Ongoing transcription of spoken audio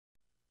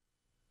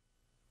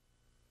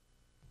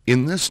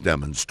In this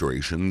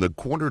demonstration, the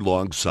quarter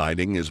log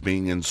siding is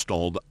being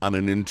installed on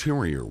an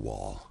interior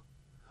wall.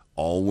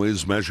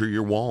 Always measure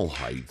your wall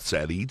heights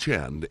at each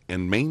end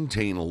and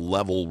maintain a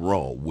level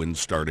row when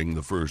starting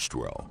the first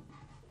row.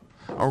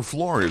 Our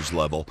floor is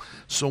level,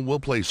 so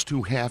we'll place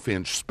 2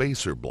 half-inch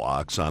spacer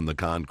blocks on the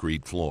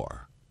concrete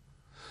floor.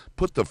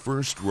 Put the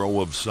first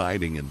row of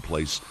siding in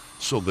place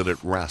so that it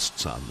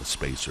rests on the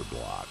spacer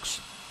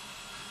blocks.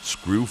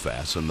 Screw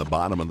fasten the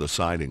bottom of the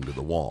siding to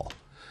the wall.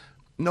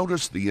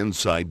 Notice the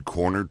inside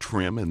corner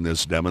trim in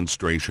this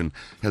demonstration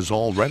has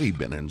already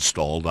been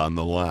installed on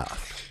the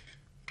left.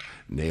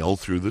 Nail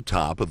through the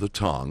top of the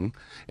tongue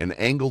and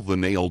angle the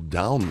nail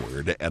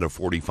downward at a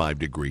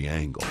 45-degree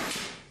angle.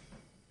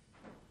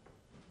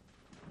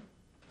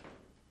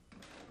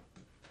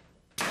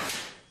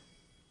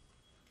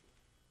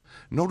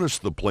 Notice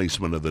the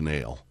placement of the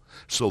nail,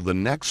 so the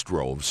next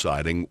row of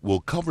siding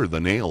will cover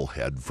the nail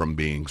head from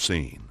being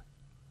seen.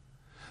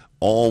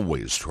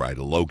 Always try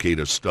to locate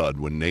a stud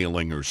when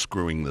nailing or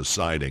screwing the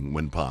siding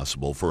when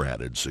possible for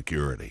added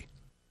security.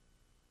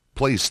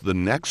 Place the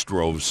next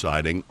row of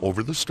siding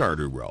over the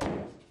starter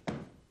row.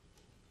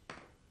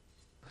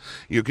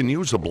 You can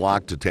use a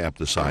block to tap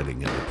the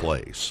siding into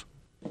place.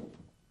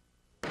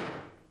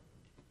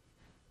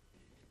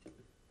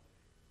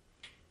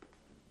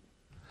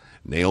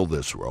 Nail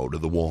this row to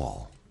the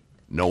wall.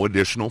 No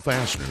additional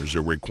fasteners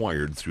are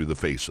required through the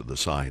face of the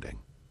siding.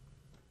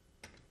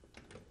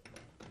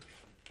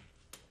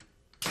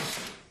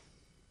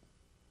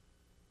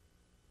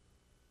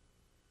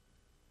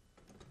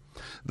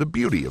 The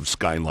beauty of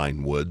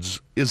Skyline Woods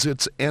is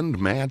its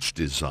end-match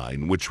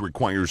design, which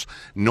requires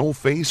no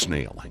face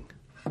nailing.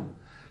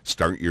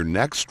 Start your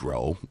next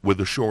row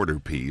with a shorter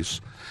piece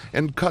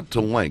and cut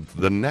to length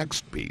the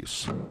next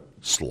piece.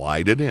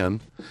 Slide it in,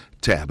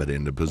 tab it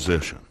into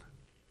position.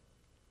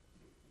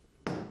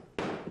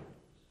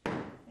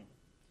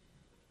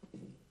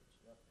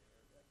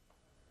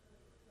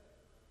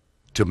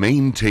 To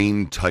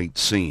maintain tight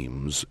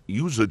seams,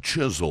 use a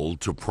chisel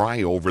to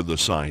pry over the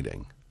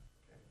siding.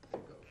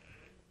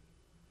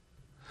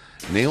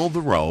 Nail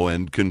the row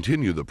and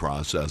continue the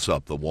process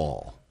up the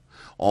wall.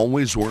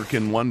 Always work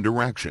in one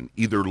direction,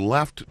 either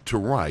left to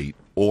right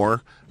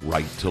or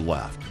right to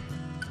left.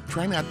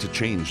 Try not to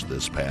change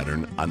this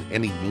pattern on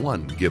any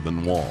one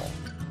given wall.